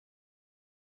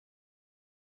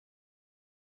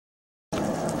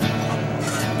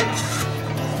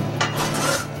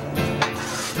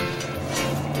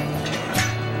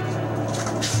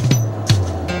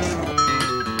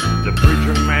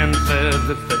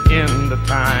the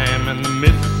time, and the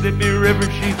Mississippi River,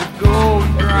 she's a gold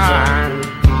dry.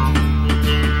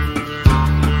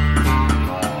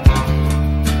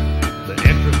 The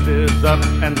interest is up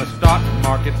and the stock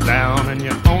market's down, and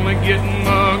you're only getting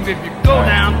mugged if you go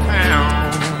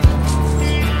downtown.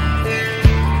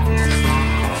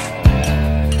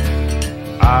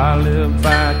 I live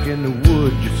back in the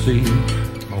woods, you see,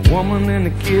 a woman and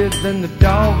the kids and the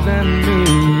dogs and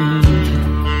me.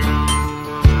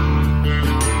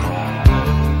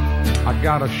 I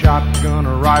got a shotgun,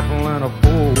 a rifle, and a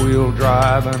four-wheel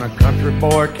drive, and a country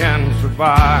boy can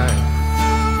survive.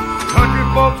 Country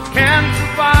folks can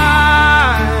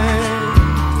survive.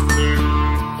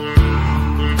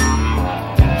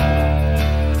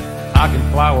 I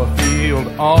can plow a field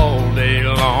all day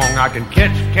long. I can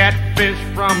catch catfish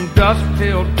from dusk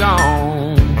till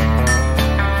dawn.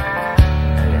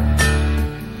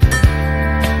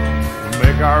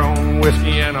 Make our own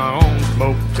whiskey and our own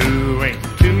smoke too. Ain't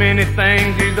too many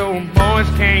things these old boys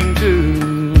can't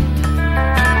do.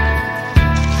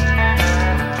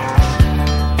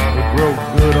 We grow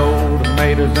good old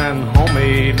tomatoes and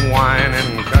homemade wine,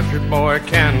 and country boy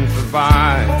can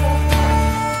survive.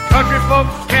 Country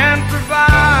folks can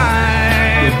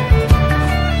survive.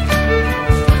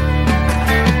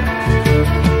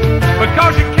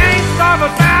 Because you can't starve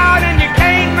us out and you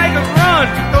can't make us run.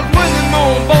 Those Muslim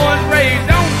old boys raised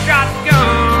on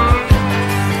shotguns.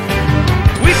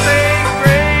 We say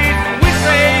grace and we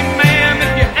say ma'am.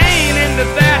 If you ain't into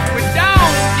that, we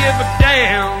don't give a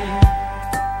damn.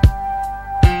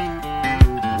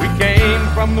 We came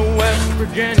from the West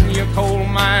Virginia coal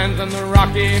mines and the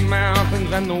Rocky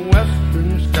Mountains and the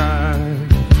western skies.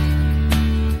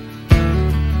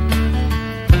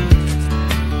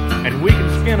 And we can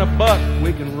skin a buck,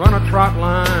 we can run a trot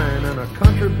line, and a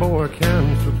country boy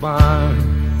can survive.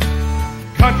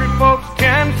 Country folks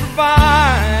can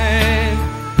survive.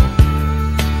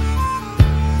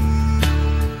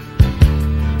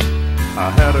 I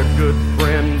had a good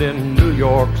friend in New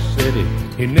York City.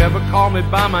 He never called me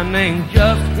by my name,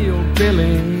 just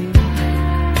Hillbilly.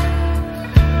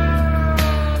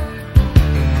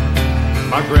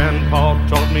 My grandpa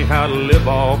taught me how to live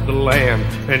off the land,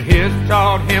 and his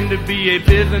taught him to be a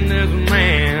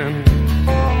businessman.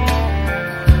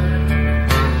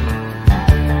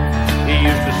 He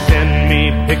used to send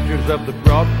me pictures of the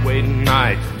Broadway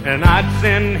nights, and I'd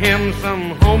send him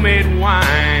some homemade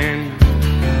wine.